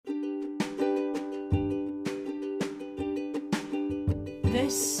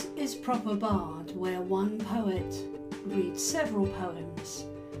This is Proper Bard, where one poet reads several poems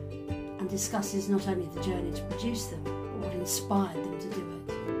and discusses not only the journey to produce them, but what inspired them to do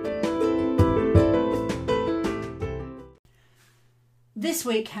it. This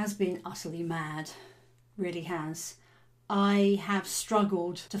week has been utterly mad, really has. I have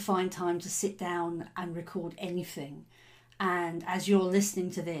struggled to find time to sit down and record anything. And as you're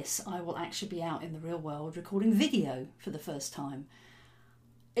listening to this, I will actually be out in the real world recording video for the first time.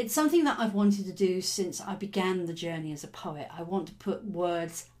 It's something that I've wanted to do since I began the journey as a poet. I want to put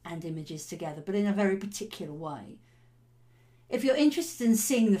words and images together, but in a very particular way. If you're interested in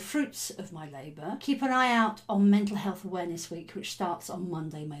seeing the fruits of my labour, keep an eye out on Mental Health Awareness Week, which starts on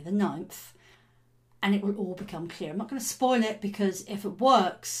Monday, May the 9th, and it will all become clear. I'm not going to spoil it because if it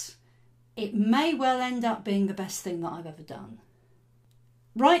works, it may well end up being the best thing that I've ever done.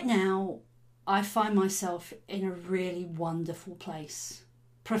 Right now, I find myself in a really wonderful place,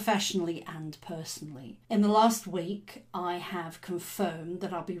 professionally and personally. In the last week, I have confirmed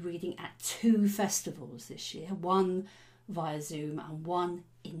that I'll be reading at 2 festivals this year, one via Zoom and one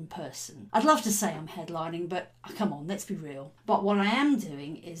in person. I'd love to say I'm headlining, but come on, let's be real. But what I am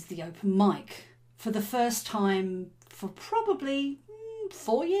doing is the open mic for the first time for probably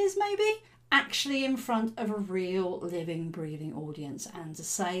 4 years maybe, actually in front of a real living, breathing audience. And to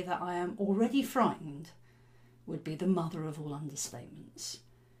say that I am already frightened would be the mother of all understatements.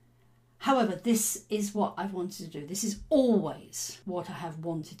 However, this is what I've wanted to do. This is always what I have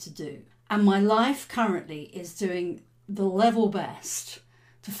wanted to do. And my life currently is doing the level best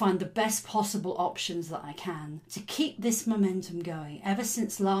to find the best possible options that I can to keep this momentum going. Ever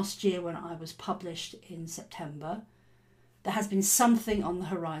since last year when I was published in September, there has been something on the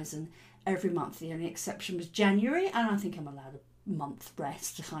horizon every month. The only exception was January, and I think I'm allowed a month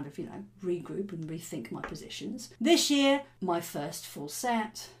rest to kind of, regroup and rethink my positions. This year, my first full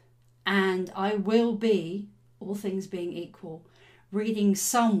set. And I will be, all things being equal, reading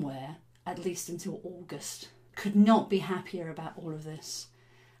somewhere at least until August. Could not be happier about all of this.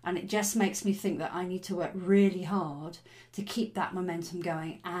 And it just makes me think that I need to work really hard to keep that momentum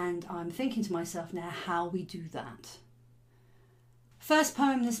going. And I'm thinking to myself now how we do that. First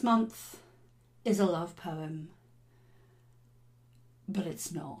poem this month is a love poem. But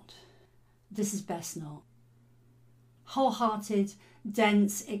it's not. This is best not. Wholehearted,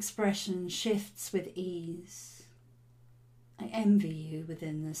 dense expression shifts with ease. I envy you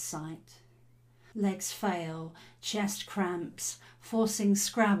within this sight. Legs fail, chest cramps, forcing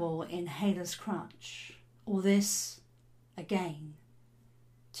Scrabble, inhaler's crutch. Or this, again,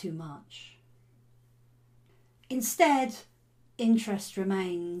 too much. Instead, interest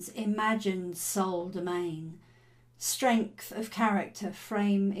remains, imagined soul domain. Strength of character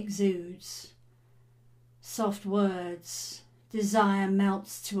frame exudes. Soft words, desire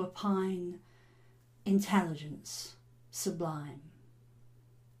melts to a pine, intelligence sublime.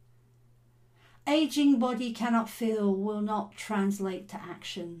 Aging body cannot feel, will not translate to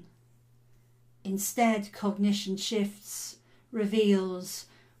action. Instead, cognition shifts, reveals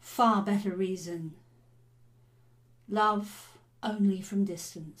far better reason. Love only from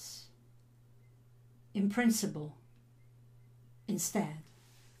distance. In principle, instead.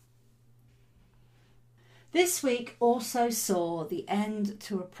 This week also saw the end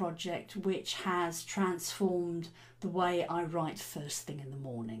to a project which has transformed the way I write first thing in the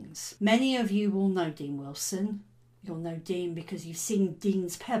mornings. Many of you will know Dean Wilson. You'll know Dean because you've seen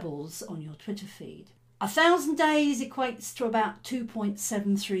Dean's Pebbles on your Twitter feed. 1,000 days equates to about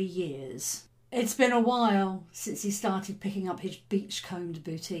 2.73 years. It's been a while since he started picking up his beachcombed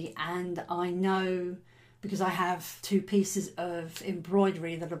booty, and I know because I have 2 pieces of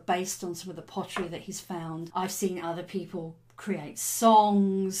embroidery that are based on some of the pottery that he's found. I've seen other people create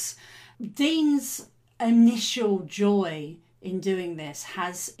songs. Dean's initial joy in doing this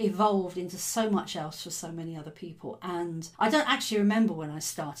has evolved into so much else for so many other people. And I don't actually remember when I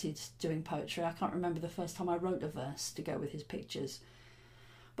started doing poetry. I can't remember the first time I wrote a verse to go with his pictures.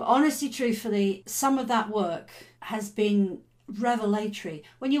 But honestly, truthfully, some of that work has been revelatory.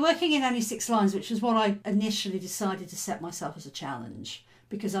 When you're working in only 6 lines, which was what I initially decided to set myself as a challenge,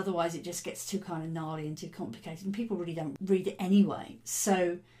 because otherwise it just gets too kind of gnarly and too complicated and people really don't read it anyway.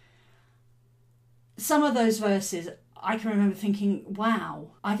 So some of those verses I can remember thinking, wow,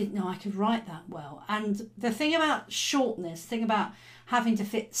 I didn't know I could write that well. And the thing about shortness, the thing about having to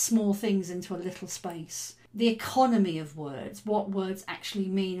fit small things into a little space, the economy of words, what words actually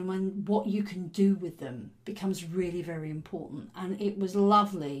mean and what you can do with them becomes really, very important. And it was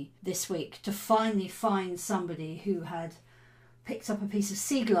lovely this week to finally find somebody who had picked up a piece of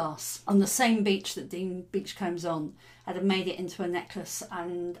sea glass on the same beach that Dean Beachcomb's on, and had made it into a necklace,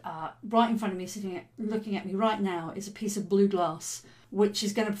 and right in front of me, looking at me right now, is a piece of blue glass, which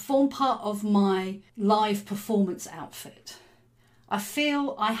is going to form part of my live performance outfit. I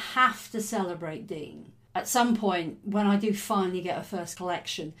feel I have to celebrate Dean. At some point, when I do finally get a first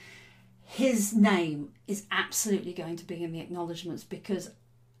collection, his name is absolutely going to be in the acknowledgements, because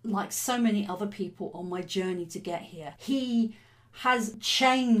like so many other people on my journey to get here, he has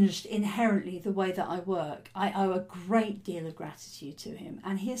changed inherently the way that I work. I owe a great deal of gratitude to him,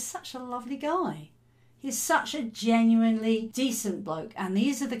 and he is such a lovely guy. He's such a genuinely decent bloke, and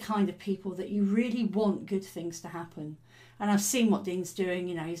these are the kind of people that you really want good things to happen. And I've seen what Dean's doing.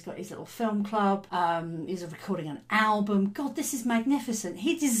 You know, he's got his little film club. He's recording an album. God, this is magnificent.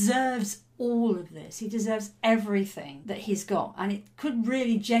 He deserves all of this. He deserves everything that he's got. And it could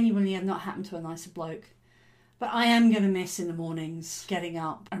really genuinely have not happened to a nicer bloke. But I am going to miss in the mornings getting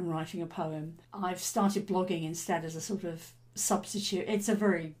up and writing a poem. I've started blogging instead as a sort of substitute. It's a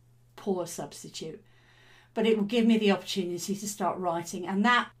very poor substitute, but it will give me the opportunity to start writing. And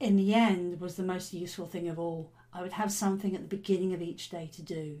that, in the end, was the most useful thing of all. I would have something at the beginning of each day to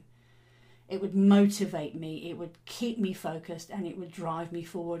do. It would motivate me, it would keep me focused, and it would drive me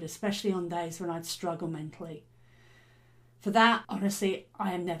forward, especially on days when I'd struggle mentally. For that, honestly,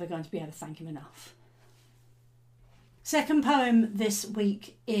 I am never going to be able to thank him enough. Second poem this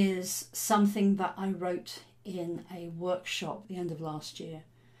week is something that I wrote in a workshop at the end of last year.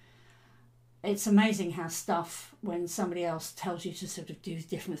 It's amazing how stuff, when somebody else tells you to sort of do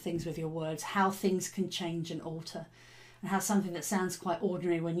different things with your words, how things can change and alter, and how something that sounds quite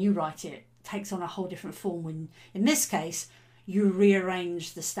ordinary when you write it takes on a whole different form when, in this case, you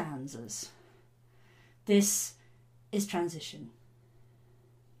rearrange the stanzas. This is transition.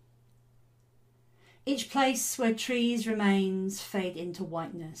 Each place where trees' remains fade into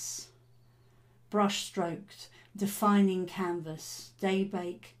whiteness, brush-stroked, defining canvas,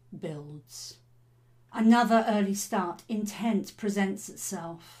 daybreak builds. Another early start, intent presents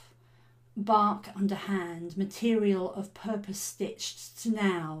itself. Bark underhand, material of purpose stitched to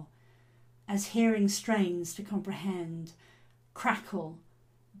now, as hearing strains to comprehend. Crackle,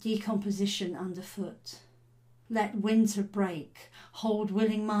 decomposition underfoot. Let winter break, hold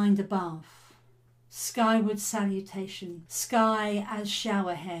willing mind above. Skyward salutation, sky as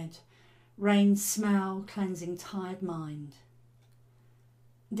showerhead, rain smell cleansing tired mind.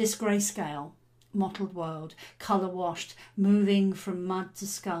 This grayscale, mottled world, colour washed, moving from mud to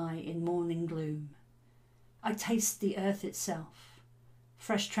sky in morning gloom. I taste the earth itself,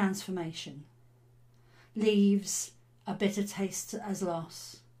 fresh transformation. Leaves a bitter taste as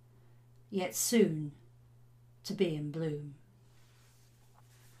loss, yet soon to be in bloom.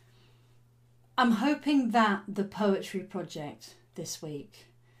 I'm hoping that the poetry project this week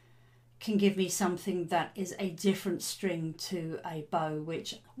can give me something that is a different string to a bow,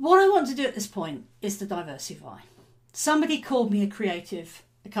 which what I want to do at this point is to diversify. Somebody called me a creative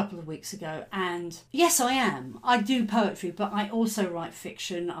a couple of weeks ago, and yes, I am. I do poetry, but I also write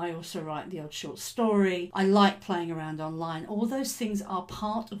fiction. I also write the odd short story. I like playing around online. All those things are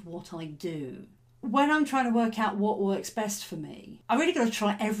part of what I do. When I'm trying to work out what works best for me, I really got to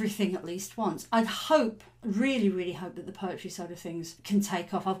try everything at least once. I'd hope, really hope that the poetry side of things can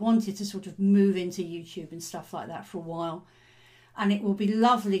take off. I've wanted to sort of move into YouTube and stuff like that for a while. And it will be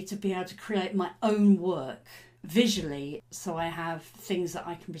lovely to be able to create my own work visually, so I have things that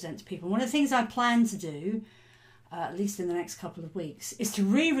I can present to people. One of the things I plan to do, at least in the next couple of weeks, is to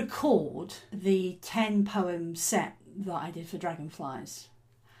re-record the 10 poem set that I did for Dragonflies.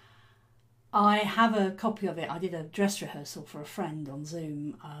 I have a copy of it. I did a dress rehearsal for a friend on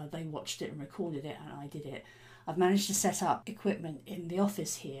Zoom. They watched it and recorded it, and I did it. I've managed to set up equipment in the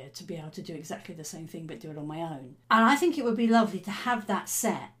office here to be able to do exactly the same thing but do it on my own. And I think it would be lovely to have that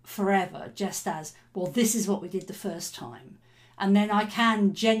set forever, just as, well, this is what we did the first time. And then I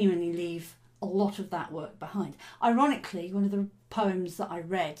can genuinely leave a lot of that work behind. Ironically, one of the poems that I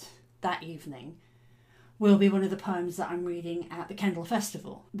read that evening will be one of the poems that I'm reading at the Kendal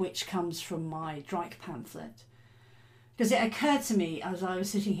Festival, which comes from my Drake pamphlet. Because it occurred to me as I was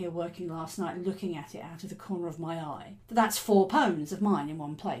sitting here working last night, looking at it out of the corner of my eye, that that's 4 poems of mine in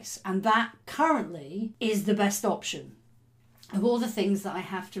one place. And that currently is the best option. Of all the things that I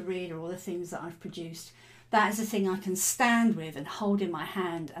have to read or all the things that I've produced, that is the thing I can stand with and hold in my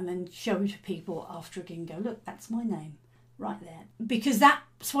hand and then show to people after a gig and go, look, that's my name right there. Because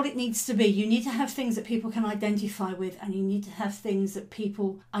that's what it needs to be. You need to have things that people can identify with, and you need to have things that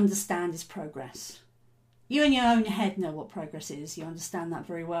people understand as progress. You in your own head know what progress is. You understand that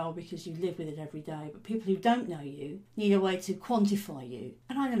very well because you live with it every day. But people who don't know you need a way to quantify you.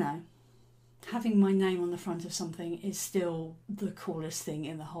 And I don't know, having my name on the front of something is still the coolest thing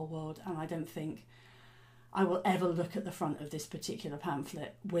in the whole world. And I don't think I will ever look at the front of this particular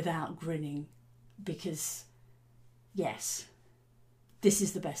pamphlet without grinning because, yes, this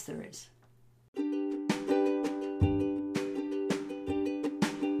is the best there is.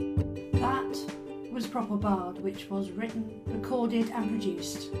 Proper Bard, which was written, recorded and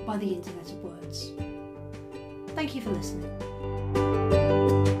produced by the Internet of Words. Thank you for listening.